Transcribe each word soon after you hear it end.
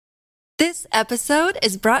This episode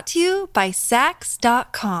is brought to you by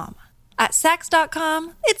Sax.com. At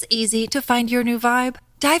Sax.com, it's easy to find your new vibe.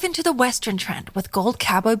 Dive into the Western trend with gold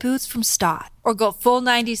cowboy boots from Stott, or go full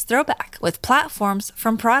 90s throwback with platforms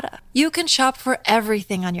from Prada. You can shop for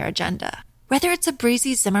everything on your agenda, whether it's a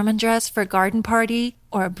breezy Zimmermann dress for a garden party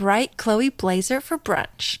or a bright Chloe blazer for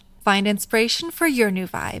brunch. Find inspiration for your new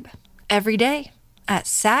vibe every day at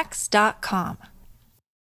Sax.com.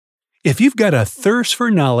 If you've got a thirst for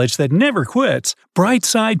knowledge that never quits,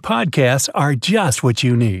 Brightside Podcasts are just what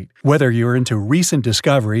you need. Whether you're into recent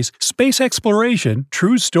discoveries, space exploration,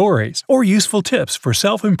 true stories, or useful tips for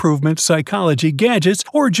self-improvement, psychology, gadgets,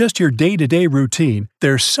 or just your day-to-day routine,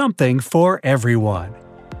 there's something for everyone.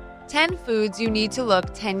 10 foods you need to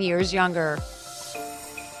look 10 years younger.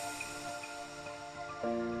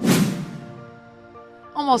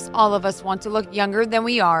 Almost all of us want to look younger than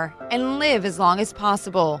we are and live as long as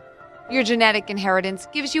possible. Your genetic inheritance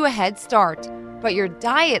gives you a head start, but your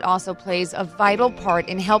diet also plays a vital part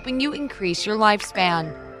in helping you increase your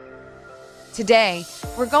lifespan. Today,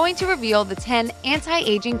 we're going to reveal the 10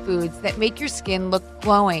 anti-aging foods that make your skin look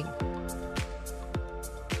glowing.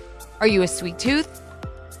 Are you a sweet tooth?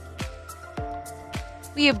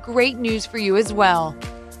 We have great news for you as well.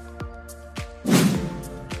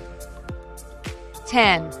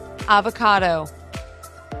 10. Avocado.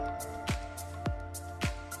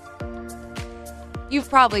 You've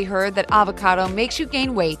probably heard that avocado makes you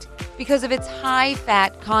gain weight because of its high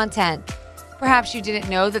fat content. Perhaps you didn't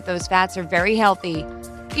know that those fats are very healthy.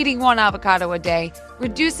 Eating one avocado a day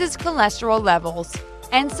reduces cholesterol levels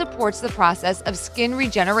and supports the process of skin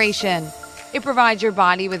regeneration. It provides your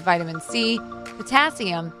body with vitamin C,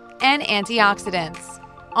 potassium, and antioxidants.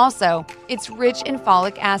 Also, it's rich in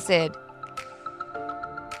folic acid.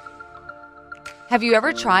 Have you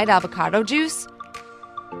ever tried avocado juice?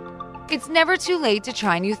 It's never too late to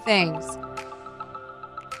try new things.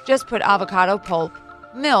 Just put avocado pulp,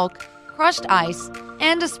 milk, crushed ice,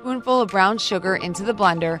 and a spoonful of brown sugar into the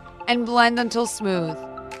blender and blend until smooth.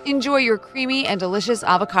 Enjoy your creamy and delicious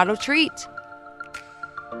avocado treat.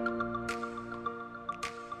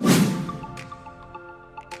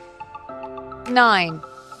 9.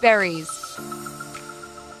 Berries.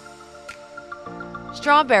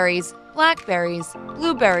 Strawberries, blackberries,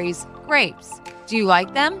 blueberries, grapes. Do you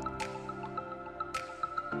like them?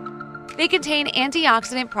 They contain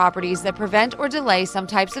antioxidant properties that prevent or delay some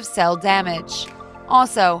types of cell damage.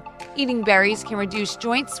 Also, eating berries can reduce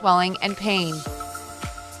joint swelling and pain.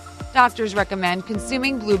 Doctors recommend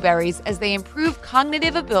consuming blueberries as they improve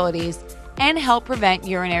cognitive abilities and help prevent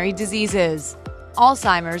urinary diseases,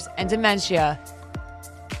 Alzheimer's, and dementia.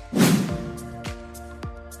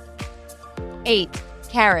 8.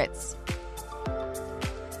 Carrots.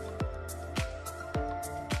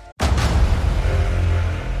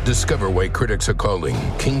 Discover why critics are calling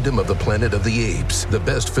Kingdom of the Planet of the Apes the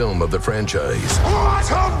best film of the franchise.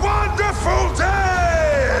 What a wonderful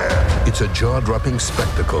day! It's a jaw-dropping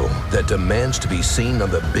spectacle that demands to be seen on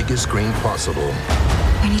the biggest screen possible.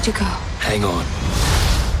 We need to go. Hang on.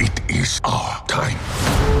 It is our time.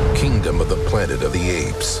 Kingdom of the Planet of the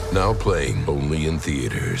Apes. Now playing only in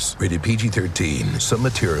theaters. Rated PG-13. Some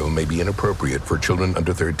material may be inappropriate for children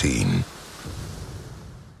under 13.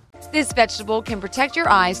 This vegetable can protect your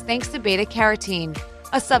eyes thanks to beta-carotene,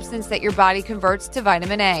 a substance that your body converts to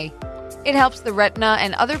vitamin A. It helps the retina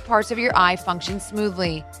and other parts of your eye function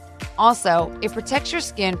smoothly. Also, it protects your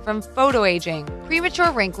skin from photoaging,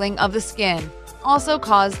 premature wrinkling of the skin, also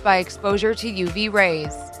caused by exposure to UV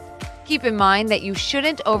rays. Keep in mind that you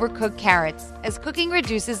shouldn't overcook carrots, as cooking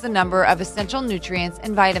reduces the number of essential nutrients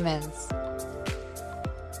and vitamins.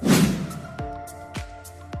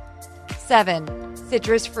 7.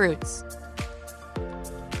 Citrus fruits.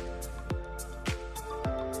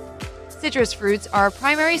 Citrus fruits are a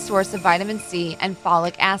primary source of vitamin C and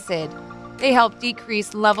folic acid. They help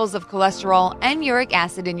decrease levels of cholesterol and uric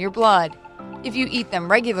acid in your blood. If you eat them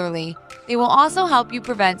regularly, they will also help you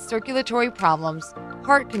prevent circulatory problems,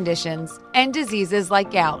 heart conditions, and diseases like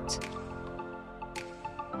gout.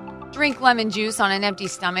 Drink lemon juice on an empty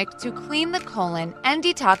stomach to clean the colon and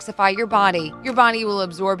detoxify your body. Your body will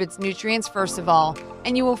absorb its nutrients first of all,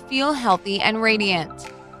 and you will feel healthy and radiant.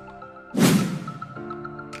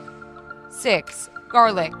 6.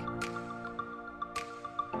 Garlic.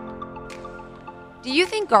 Do you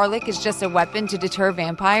think garlic is just a weapon to deter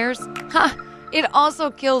vampires? Ha! It also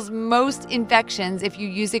kills most infections if you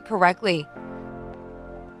use it correctly.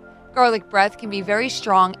 Garlic breath can be very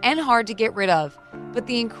strong and hard to get rid of, but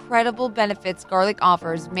the incredible benefits garlic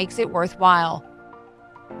offers makes it worthwhile.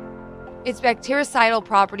 Its bactericidal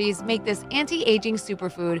properties make this anti-aging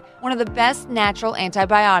superfood one of the best natural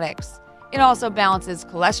antibiotics. It also balances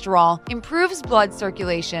cholesterol, improves blood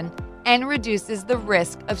circulation, and reduces the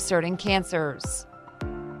risk of certain cancers.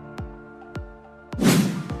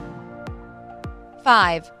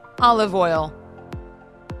 5. Olive oil.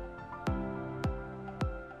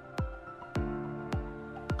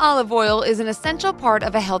 Olive oil is an essential part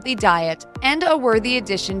of a healthy diet and a worthy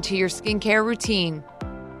addition to your skincare routine.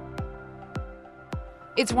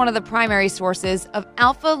 It's one of the primary sources of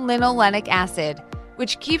alpha-linolenic acid,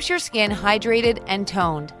 which keeps your skin hydrated and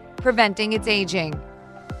toned, preventing its aging.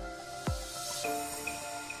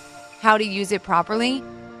 How to use it properly?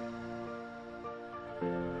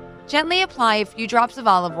 Gently apply a few drops of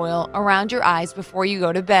olive oil around your eyes before you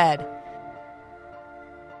go to bed.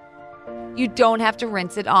 You don't have to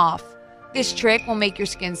rinse it off. This trick will make your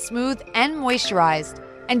skin smooth and moisturized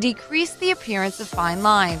and decrease the appearance of fine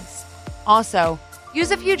lines. Also,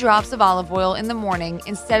 use a few drops of olive oil in the morning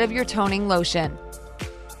instead of your toning lotion.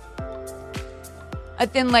 A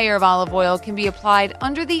thin layer of olive oil can be applied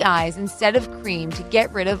under the eyes instead of cream to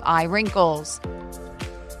get rid of eye wrinkles.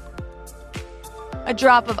 A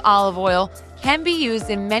drop of olive oil can be used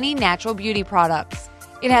in many natural beauty products.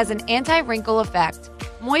 It has an anti-wrinkle effect,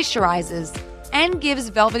 moisturizes, and gives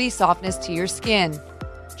velvety softness to your skin.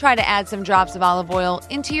 Try to add some drops of olive oil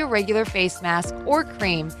into your regular face mask or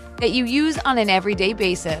cream that you use on an everyday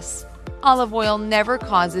basis. Olive oil never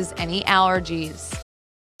causes any allergies.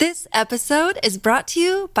 This episode is brought to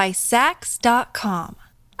you by Sax.com.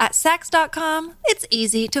 At Sax.com, it's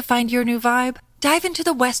easy to find your new vibe. Dive into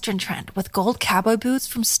the Western trend with gold cowboy boots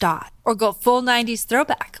from Stott, or go full 90s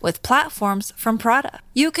throwback with platforms from Prada.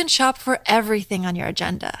 You can shop for everything on your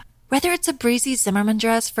agenda, whether it's a breezy Zimmermann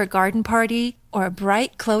dress for a garden party or a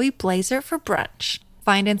bright Chloe blazer for brunch.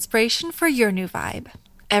 Find inspiration for your new vibe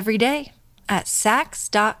every day at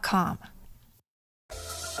Sax.com.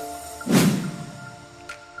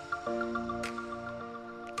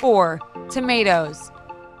 4. Tomatoes.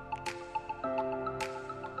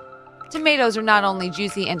 Tomatoes are not only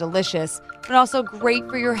juicy and delicious, but also great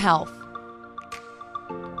for your health.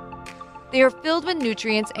 They are filled with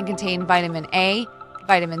nutrients and contain vitamin A,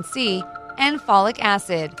 vitamin C, and folic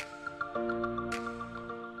acid.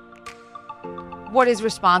 What is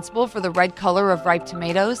responsible for the red color of ripe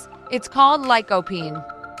tomatoes? It's called lycopene.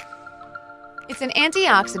 It's an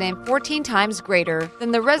antioxidant 14 times greater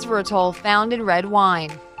than the resveratrol found in red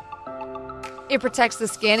wine. It protects the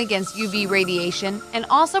skin against UV radiation and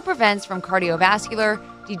also prevents from cardiovascular,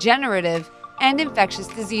 degenerative, and infectious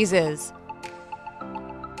diseases.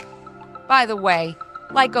 By the way,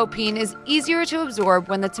 lycopene is easier to absorb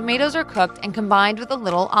when the tomatoes are cooked and combined with a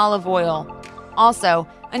little olive oil. Also,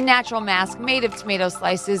 a natural mask made of tomato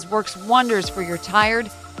slices works wonders for your tired,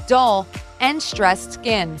 dull, and stressed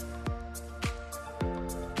skin.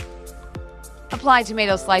 Apply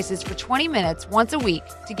tomato slices for 20 minutes once a week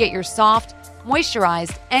to get your soft,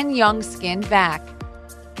 moisturized, and young skin back.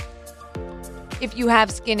 If you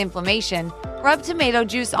have skin inflammation, rub tomato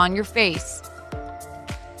juice on your face.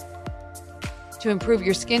 To improve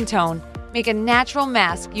your skin tone, make a natural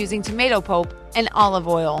mask using tomato pulp and olive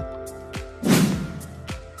oil.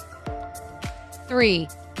 3.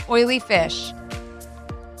 Oily fish.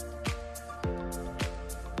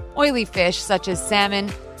 Oily fish such as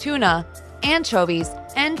salmon, tuna, anchovies,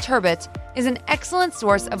 and turbot is an excellent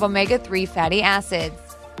source of omega-3 fatty acids.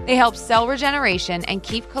 They help cell regeneration and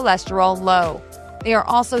keep cholesterol low. They are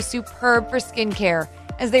also superb for skincare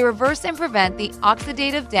as they reverse and prevent the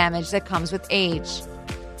oxidative damage that comes with age.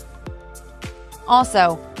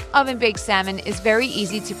 Also, oven-baked salmon is very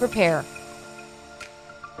easy to prepare.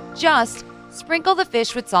 Just sprinkle the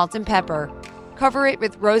fish with salt and pepper. Cover it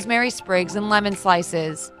with rosemary sprigs and lemon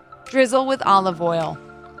slices. Drizzle with olive oil.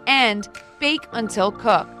 And bake until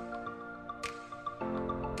cooked.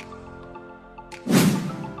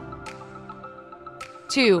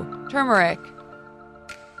 2. Turmeric.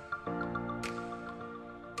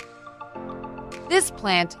 This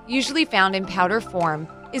plant, usually found in powder form,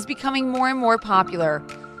 is becoming more and more popular.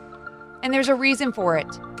 And there's a reason for it.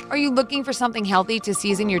 Are you looking for something healthy to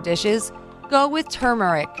season your dishes? Go with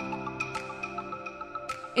turmeric.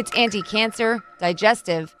 Its anti-cancer,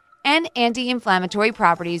 digestive, and anti-inflammatory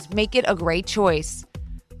properties make it a great choice.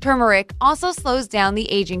 Turmeric also slows down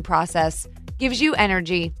the aging process, gives you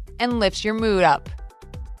energy, and lifts your mood up.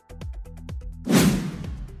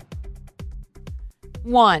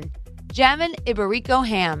 1. Jamon Iberico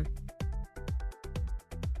ham.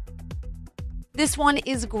 This one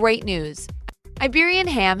is great news. Iberian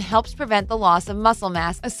ham helps prevent the loss of muscle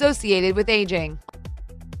mass associated with aging.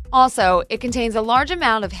 Also, it contains a large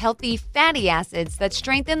amount of healthy fatty acids that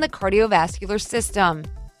strengthen the cardiovascular system.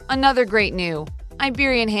 Another great news,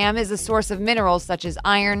 Iberian ham is a source of minerals such as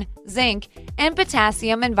iron, zinc, and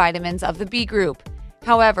potassium and vitamins of the B group.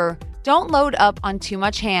 However, don't load up on too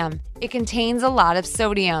much ham. It contains a lot of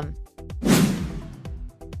sodium.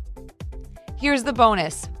 Here's the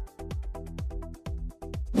bonus.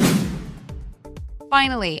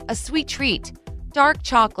 Finally, a sweet treat: dark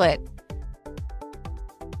chocolate.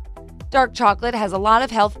 Dark chocolate has a lot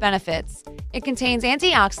of health benefits. It contains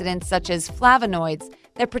antioxidants such as flavonoids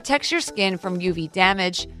that protects your skin from UV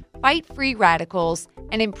damage, fight free radicals,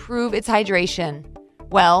 and improve its hydration.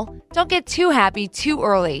 Well, don't get too happy too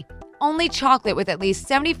early. Only chocolate with at least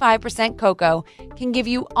 75% cocoa can give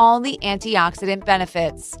you all the antioxidant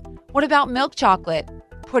benefits. What about milk chocolate?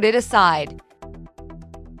 Put it aside.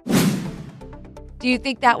 Do you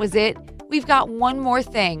think that was it? We've got one more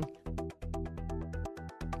thing.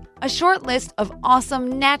 A short list of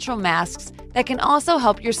awesome natural masks that can also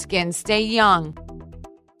help your skin stay young.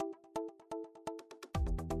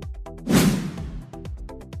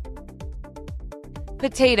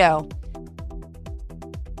 Potato.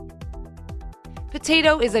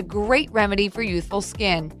 Potato is a great remedy for youthful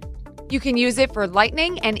skin. You can use it for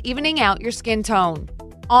lightening and evening out your skin tone.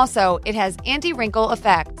 Also, it has anti-wrinkle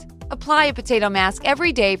effect. Apply a potato mask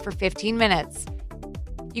every day for 15 minutes.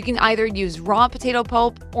 You can either use raw potato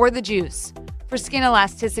pulp or the juice. For skin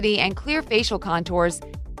elasticity and clear facial contours,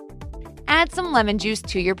 add some lemon juice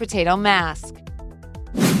to your potato mask.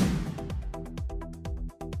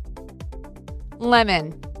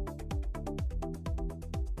 Lemon.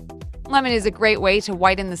 Lemon is a great way to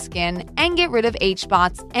whiten the skin and get rid of age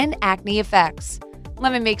spots and acne effects.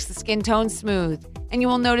 Lemon makes the skin tone smooth, and you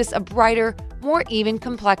will notice a brighter, more even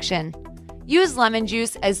complexion. Use lemon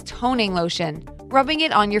juice as toning lotion, rubbing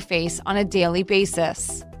it on your face on a daily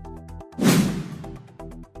basis.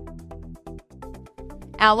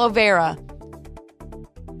 Aloe vera.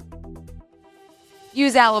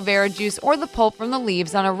 Use aloe vera juice or the pulp from the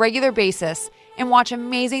leaves on a regular basis and watch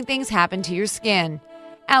amazing things happen to your skin.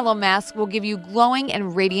 Aloe mask will give you glowing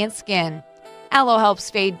and radiant skin. Aloe helps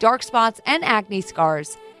fade dark spots and acne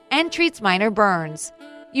scars and treats minor burns.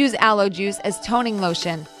 Use aloe juice as toning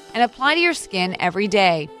lotion and apply to your skin every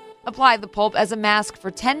day. Apply the pulp as a mask for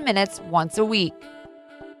 10 minutes once a week.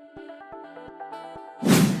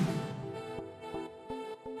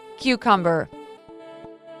 Cucumber.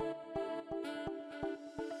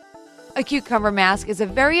 A cucumber mask is a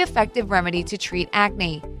very effective remedy to treat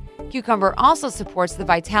acne. Cucumber also supports the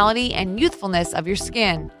vitality and youthfulness of your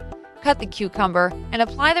skin. Cut the cucumber and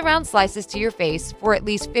apply the round slices to your face for at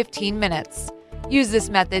least 15 minutes. Use this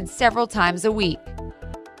method several times a week.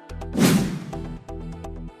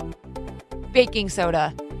 Baking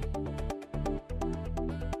soda.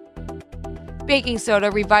 Baking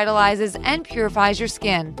soda revitalizes and purifies your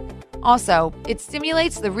skin. Also, it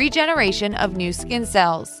stimulates the regeneration of new skin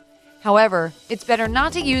cells. However, it's better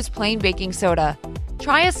not to use plain baking soda.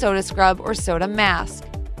 Try a soda scrub or soda mask.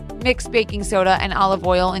 Mix baking soda and olive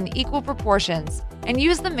oil in equal proportions and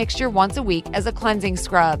use the mixture once a week as a cleansing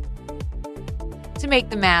scrub. To make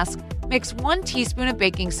the mask, mix 1 teaspoon of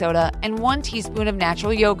baking soda and 1 teaspoon of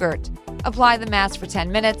natural yogurt. Apply the mask for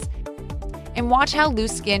 10 minutes and watch how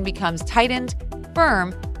loose skin becomes tightened,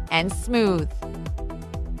 firm, and smooth.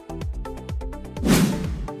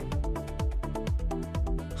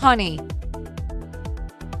 Honey.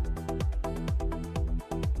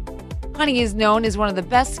 Honey is known as one of the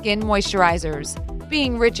best skin moisturizers.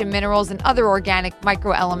 Being rich in minerals and other organic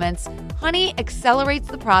microelements, honey accelerates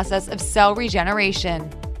the process of cell regeneration.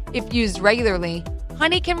 If used regularly,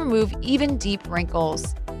 honey can remove even deep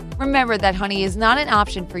wrinkles. Remember that honey is not an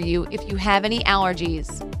option for you if you have any allergies.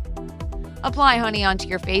 Apply honey onto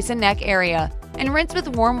your face and neck area and rinse with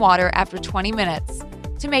warm water after 20 minutes.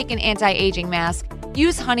 To make an anti-aging mask,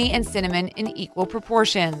 use honey and cinnamon in equal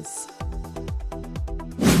proportions.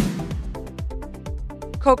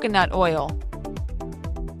 Coconut oil.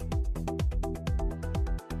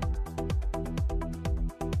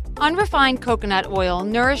 Unrefined coconut oil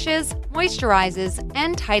nourishes, moisturizes,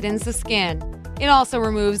 and tightens the skin. It also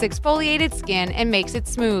removes exfoliated skin and makes it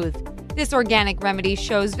smooth. This organic remedy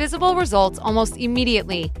shows visible results almost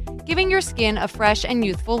immediately, giving your skin a fresh and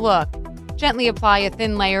youthful look. Gently apply a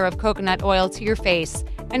thin layer of coconut oil to your face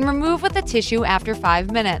and remove with a tissue after 5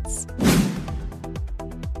 minutes.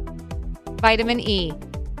 Vitamin E.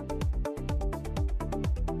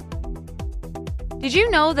 Did you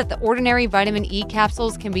know that the ordinary vitamin E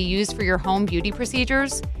capsules can be used for your home beauty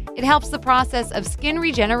procedures? It helps the process of skin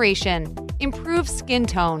regeneration, improves skin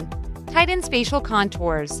tone, tightens facial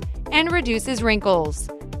contours, and reduces wrinkles.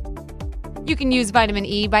 You can use vitamin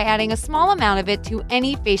E by adding a small amount of it to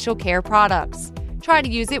any facial care products. Try to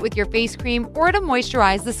use it with your face cream or to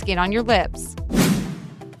moisturize the skin on your lips.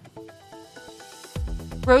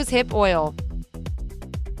 Rosehip oil.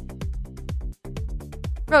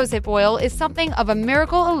 Rosehip oil is something of a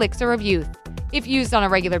miracle elixir of youth. If used on a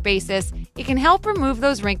regular basis, it can help remove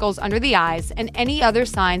those wrinkles under the eyes and any other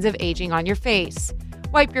signs of aging on your face.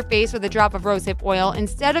 Wipe your face with a drop of rosehip oil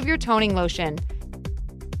instead of your toning lotion.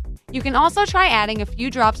 You can also try adding a few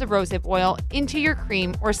drops of rosehip oil into your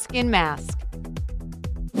cream or skin mask.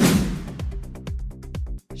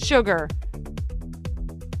 Sugar.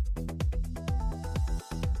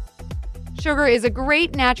 Sugar is a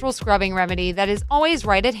great natural scrubbing remedy that is always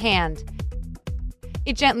right at hand.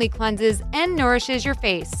 It gently cleanses and nourishes your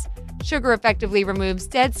face. Sugar effectively removes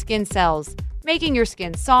dead skin cells, making your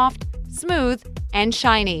skin soft, smooth, and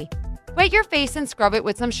shiny. Wet your face and scrub it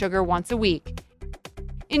with some sugar once a week.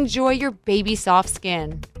 Enjoy your baby soft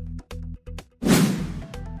skin.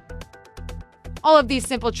 All of these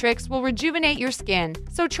simple tricks will rejuvenate your skin,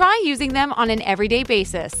 so try using them on an everyday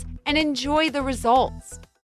basis and enjoy the results.